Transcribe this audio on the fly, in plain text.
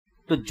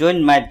to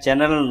join my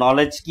general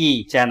knowledge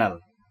key channel.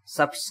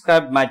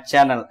 Subscribe my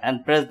channel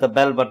and press the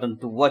bell button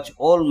to watch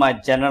all my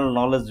general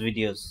knowledge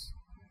videos.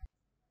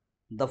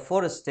 The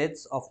four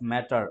states of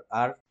matter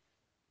are: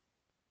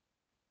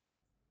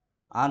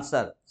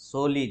 answer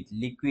solid,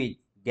 liquid,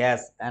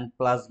 gas and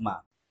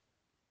plasma.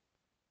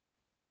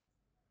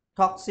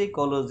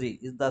 Toxicology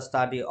is the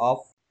study of: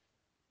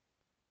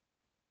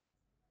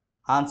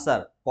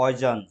 answer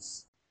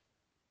poisons.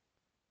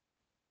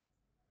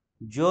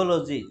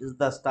 Zoology is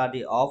the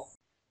study of: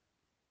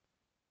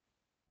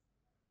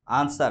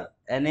 answer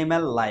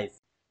animal life.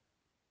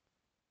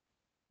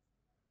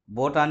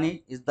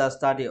 Botany is the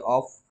study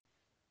of: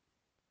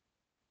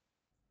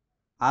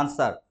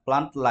 answer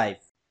plant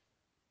life.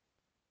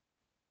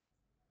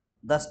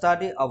 The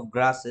study of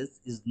grasses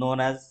is known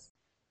as: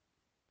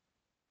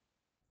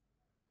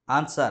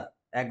 answer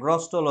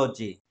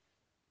agrostology.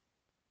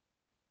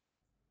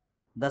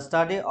 The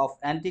study of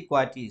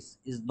antiquities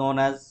is known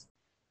as: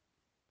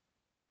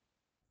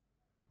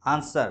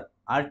 answer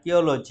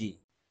archaeology.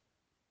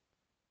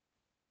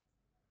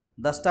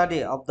 The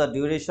study of the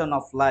duration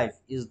of life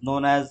is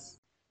known as: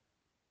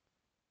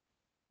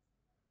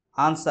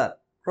 answer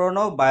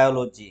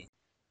chronobiology.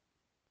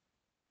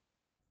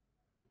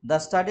 The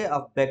study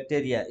of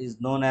bacteria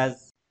is known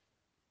as: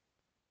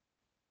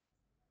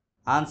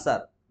 answer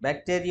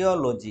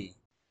bacteriology.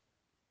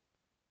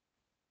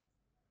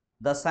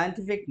 The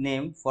scientific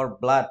name for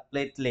blood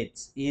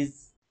platelets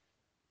is: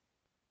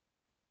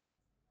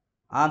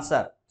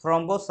 answer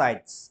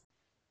thrombocytes.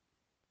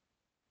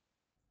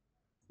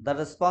 The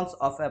response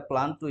of a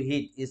plant to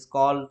heat is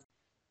called: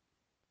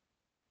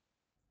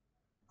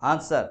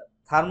 answer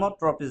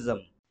thermotropism.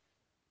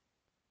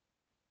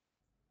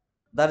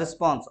 The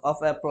response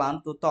of a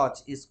plant to touch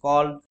is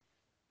called: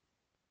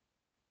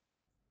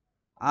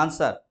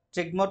 answer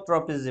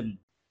trigonotropism.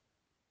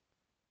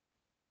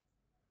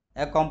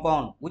 A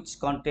compound which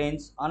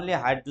contains only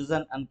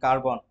hydrogen and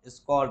carbon is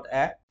called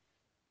a: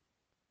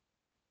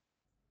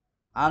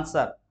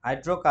 answer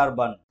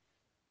hydrocarbon.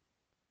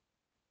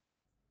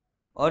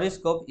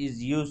 Auriscope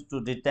is used to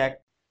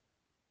detect: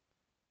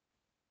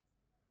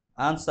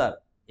 answer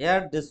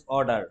air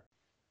disorder.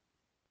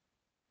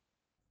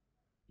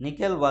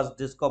 Nickel was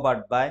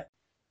discovered by: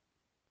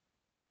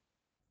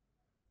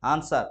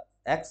 answer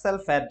Axel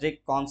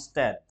Friedrich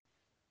Constant.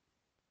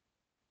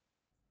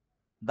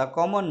 The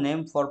common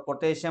name for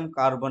potassium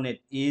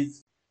carbonate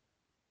is: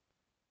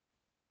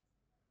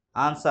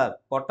 answer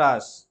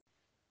potash.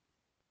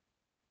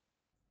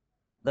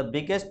 The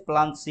biggest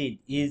plant seed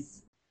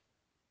is: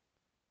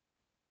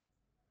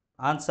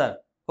 answer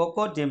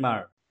cocodamar.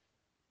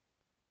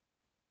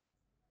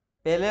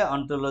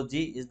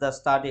 Paleontology is the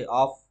study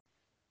of: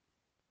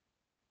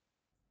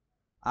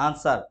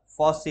 answer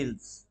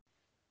fossils.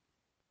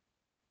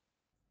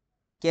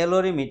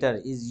 Calorimeter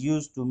is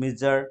used to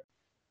measure: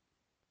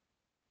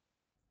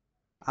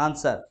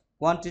 answer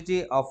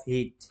quantity of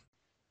heat.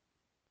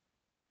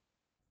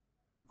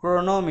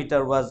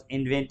 Chronometer was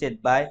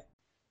invented by: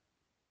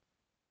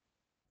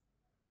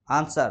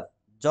 answer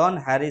John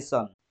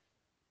Harrison.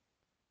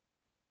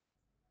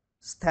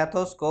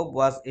 Stethoscope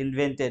was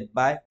invented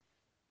by: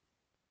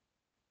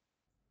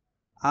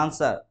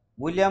 answer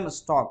William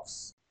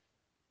Stokes.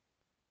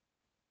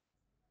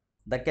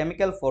 The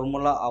chemical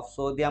formula of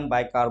sodium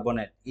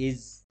bicarbonate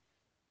is: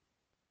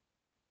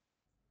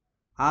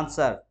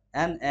 answer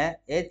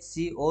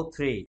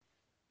NaHCO3.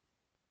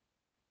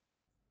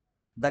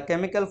 The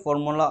chemical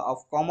formula of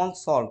common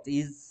salt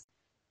is: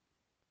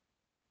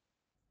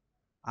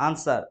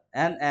 answer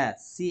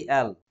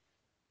NaCl.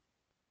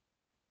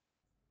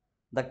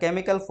 The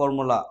chemical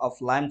formula of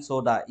lime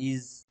soda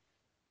is: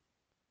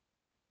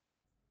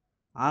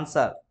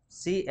 answer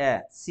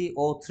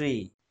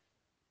CaCO3.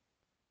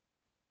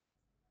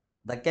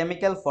 The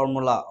chemical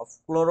formula of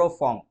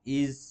chloroform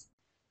is: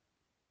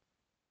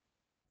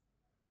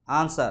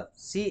 answer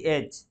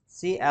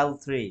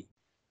CHCl3.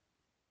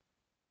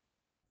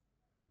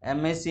 A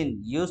machine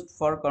used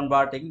for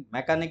converting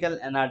mechanical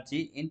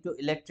energy into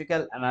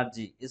electrical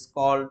energy is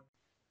called: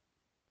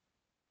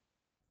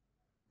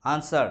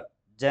 answer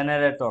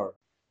generator.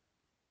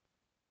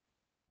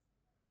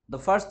 The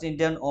first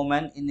Indian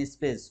woman in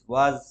space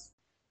was: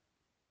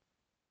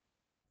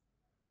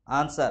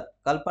 answer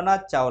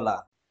Kalpana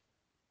Chawla.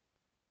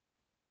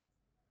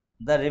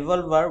 The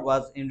revolver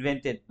was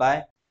invented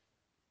by: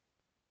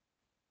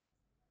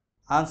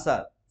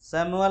 answer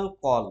Samuel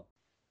Cole.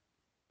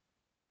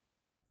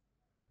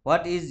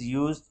 What is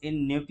used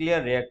in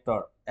nuclear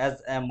reactor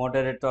as a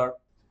moderator?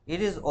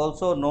 It is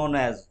also known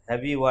as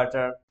heavy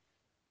water.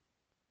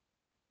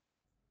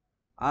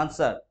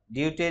 Answer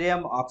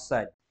deuterium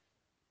oxide.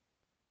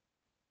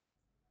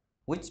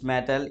 Which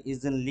metal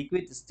is in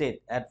liquid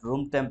state at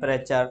room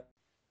temperature?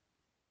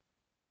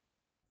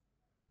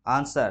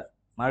 Answer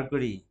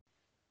mercury.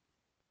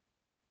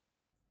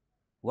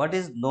 What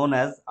is known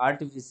as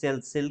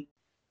artificial silk?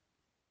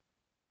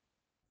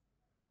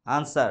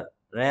 Answer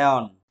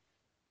rayon.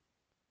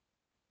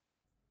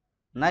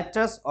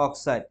 Nitrous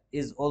oxide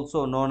is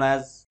also known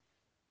as: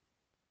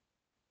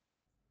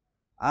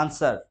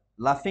 answer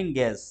laughing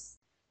gas.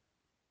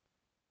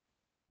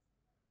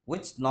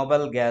 Which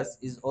noble gas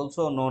is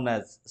also known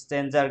as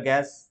stranger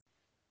gas?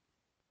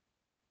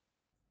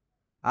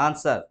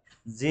 Answer: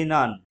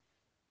 xenon.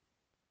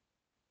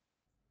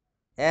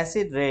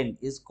 Acid rain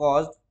is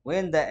caused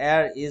when the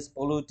air is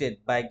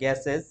polluted by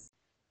gases.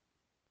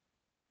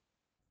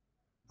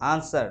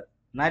 Answer: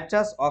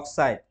 nitrous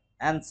oxide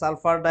and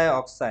sulfur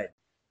dioxide.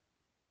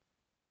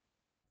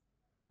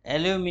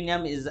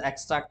 Aluminium is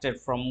extracted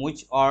from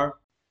which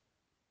ore?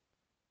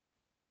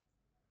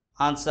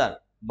 Answer: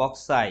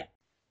 bauxite.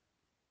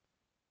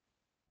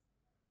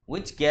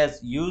 Which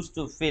gas used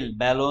to fill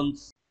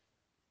balloons?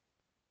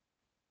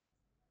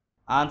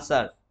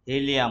 Answer: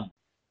 helium.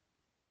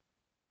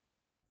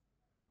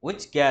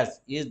 Which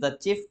gas is the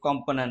chief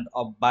component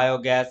of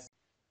biogas?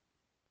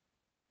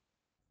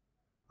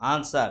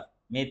 Answer: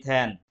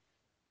 methane.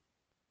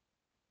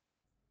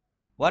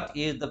 What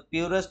is the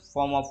purest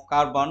form of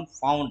carbon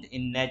found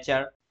in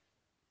nature?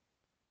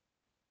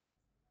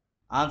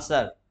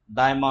 Answer: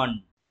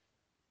 diamond.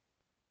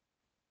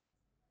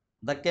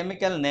 The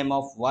chemical name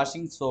of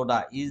washing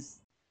soda is?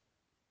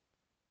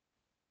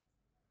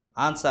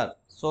 Answer: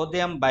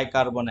 sodium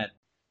bicarbonate.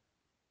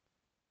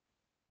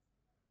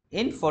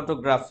 In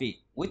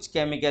photography, which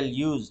chemical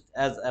used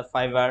as a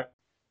fiber?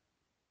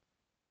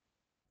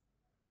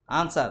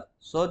 Answer: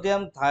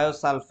 sodium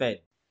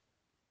thiosulfate.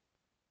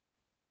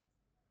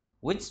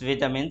 Which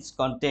vitamins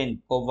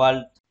contain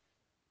cobalt?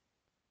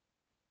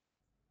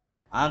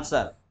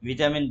 Answer: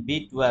 vitamin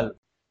B12.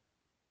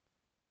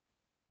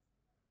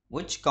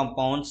 Which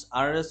compounds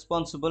are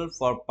responsible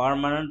for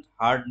permanent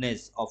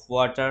hardness of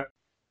water?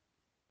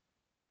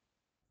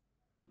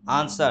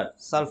 Answer: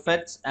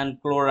 sulfates and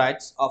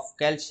chlorides of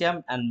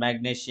calcium and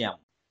magnesium.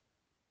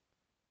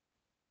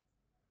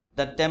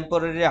 The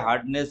temporary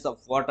hardness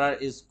of water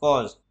is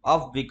caused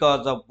of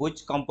because of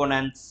which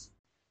components?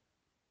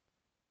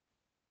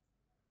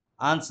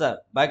 Answer: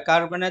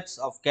 bicarbonates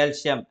of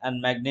calcium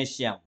and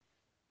magnesium.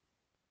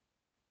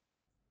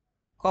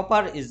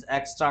 Copper is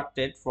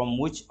extracted from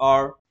which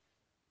ore?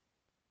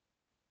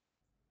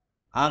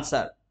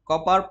 Answer: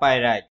 copper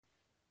pyrite.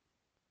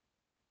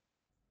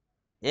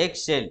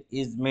 Eggshell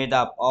is made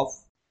up of?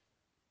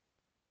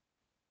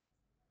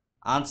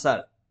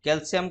 Answer: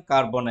 calcium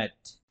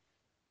carbonate.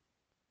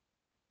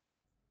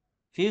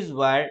 Fuse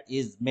wire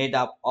is made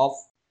up of?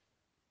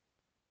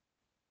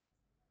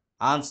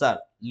 Answer: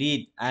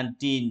 lead and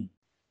tin.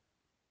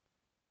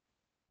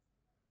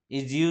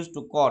 Is used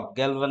to coat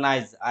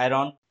galvanized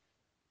iron?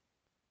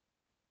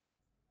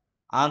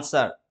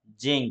 Answer: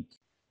 zinc.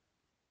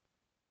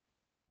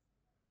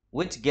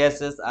 Which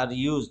gases are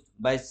used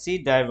by sea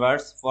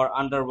divers for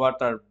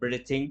underwater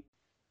breathing?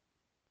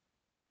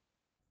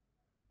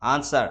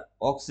 Answer: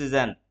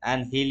 oxygen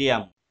and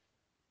helium.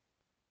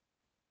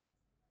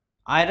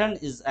 Iron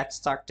is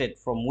extracted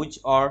from which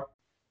ore?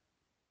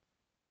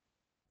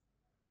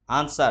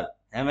 Answer: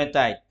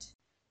 hematite.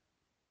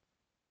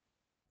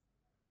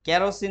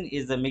 Kerosene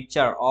is a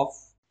mixture of?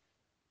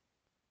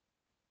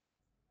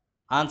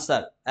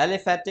 Answer: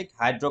 aliphatic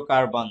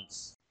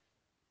hydrocarbons.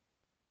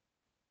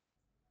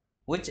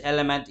 Which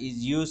element is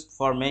used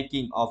for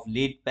making of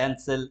lead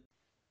pencil?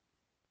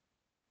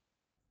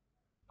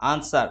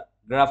 Answer: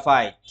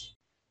 graphite.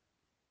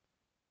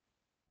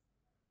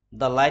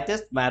 The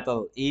lightest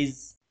metal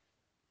is?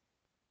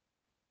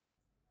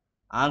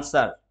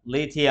 Answer: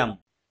 lithium.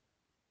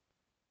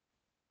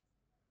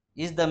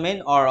 Is the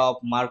main ore of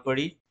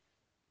mercury?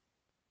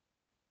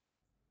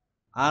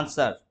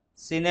 Answer: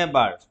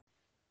 cinnabar.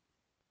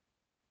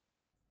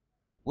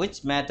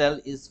 Which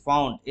metal is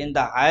found in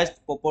the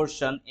highest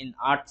proportion in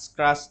Earth's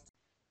crust?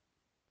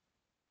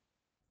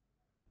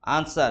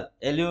 Answer: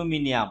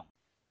 aluminium.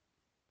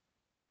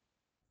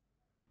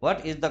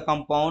 What is the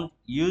compound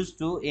used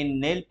to in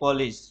nail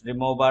polish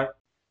remover?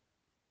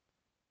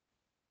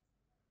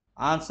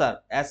 Answer: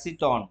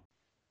 acetone.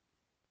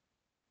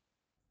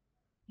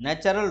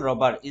 Natural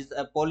rubber is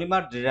a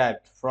polymer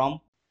derived from?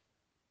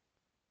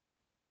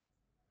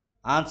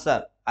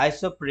 Answer: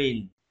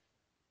 isoprene.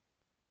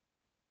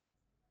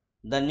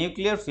 The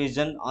nuclear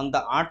fission on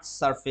the Earth's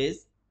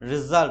surface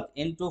result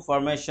into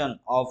formation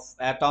of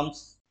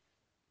atoms?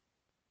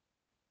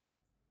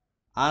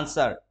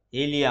 Answer: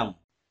 helium.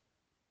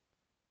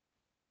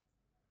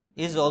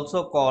 Is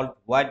also called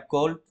white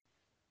gold?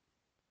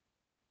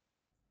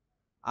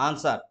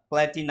 Answer: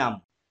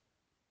 platinum.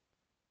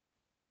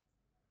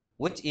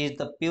 Which is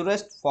the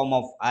purest form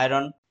of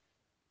iron?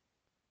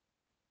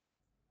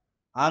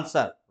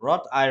 Answer: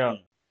 wrought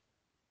iron.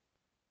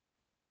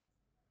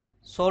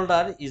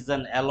 Solder is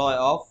an alloy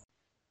of?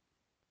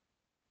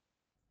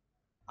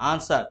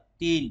 Answer: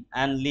 tin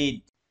and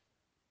lead.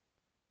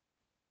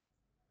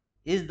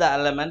 Is the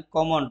element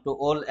common to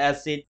all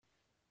acid?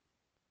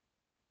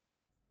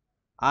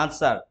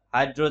 Answer: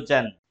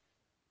 hydrogen.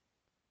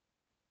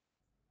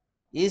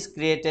 Is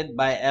created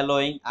by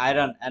alloying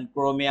iron and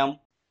chromium?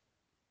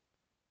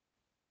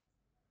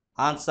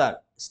 Answer: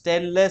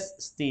 stainless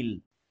steel.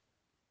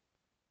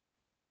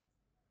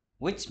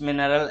 Which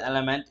mineral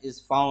element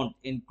is found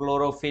in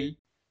chlorophyll?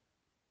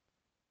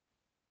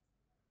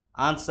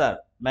 Answer: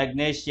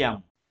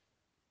 magnesium.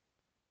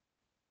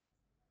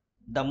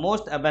 The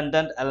most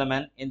abundant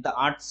element in the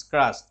Earth's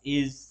crust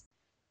is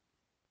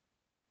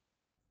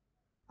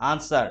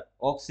answer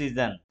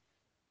oxygen.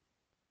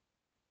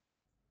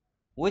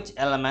 Which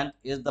element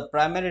is the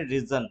primary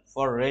reason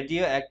for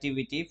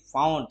radioactivity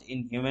found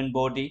in human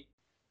body?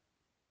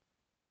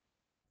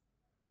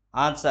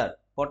 Answer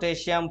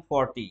potassium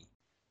 40.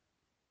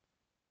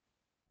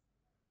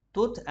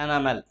 Tooth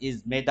enamel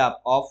is made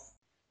up of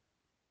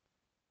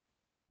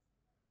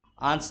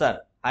answer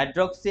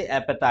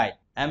hydroxyapatite,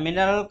 a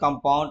mineral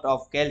compound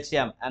of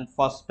calcium and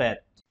phosphate.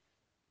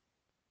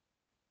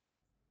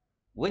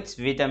 Which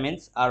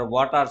vitamins are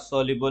water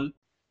soluble?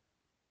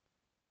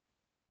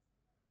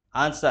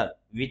 Answer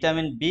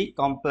vitamin B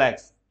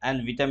complex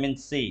and vitamin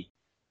C.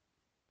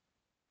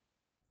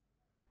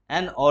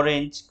 An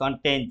orange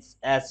contains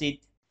acid.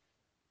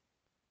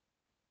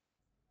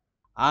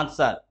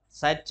 Answer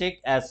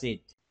citric acid.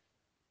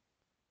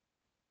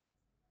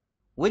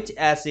 Which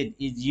acid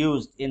is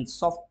used in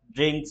soft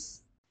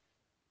drinks?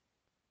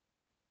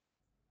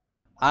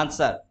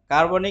 Answer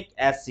carbonic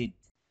acid.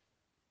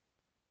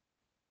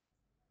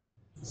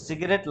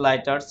 Cigarette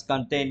lighters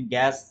contain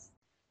gas.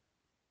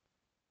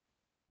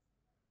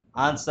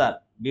 Answer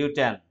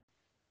butane.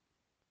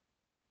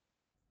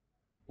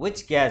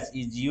 Which gas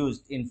is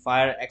used in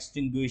fire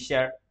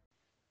extinguisher?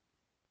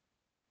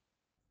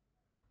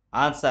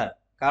 Answer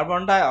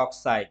carbon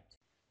dioxide.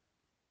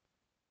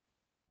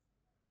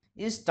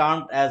 Is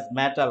termed as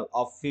metal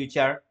of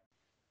future?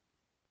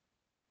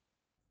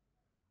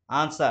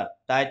 Answer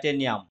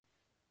titanium.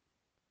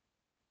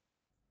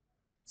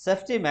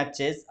 Safety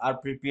matches are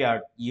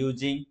prepared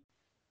using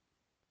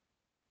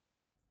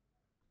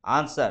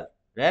answer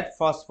red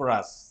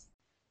phosphorus.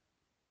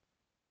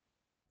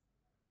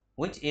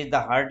 Which is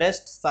the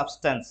hardest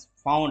substance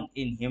found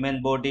in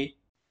human body?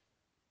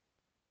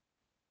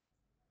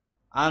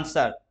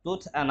 Answer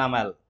tooth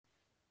enamel.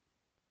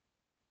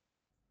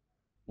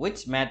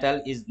 Which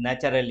metal is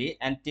naturally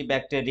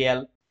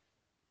antibacterial?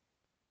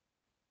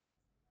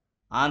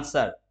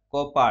 Answer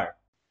copper.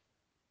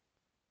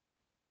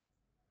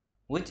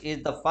 Which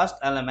is the first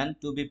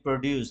element to be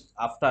produced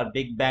after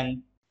Big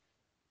Bang?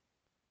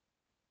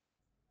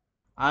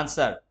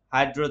 Answer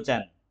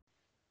hydrogen.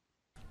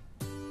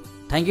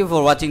 Thank you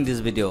for watching this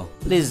video.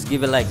 Please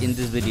give a like in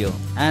this video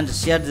and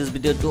share this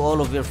video to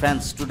all of your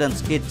friends,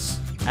 students, kids.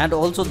 And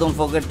also don't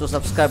forget to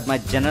subscribe my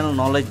general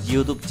knowledge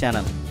YouTube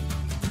channel.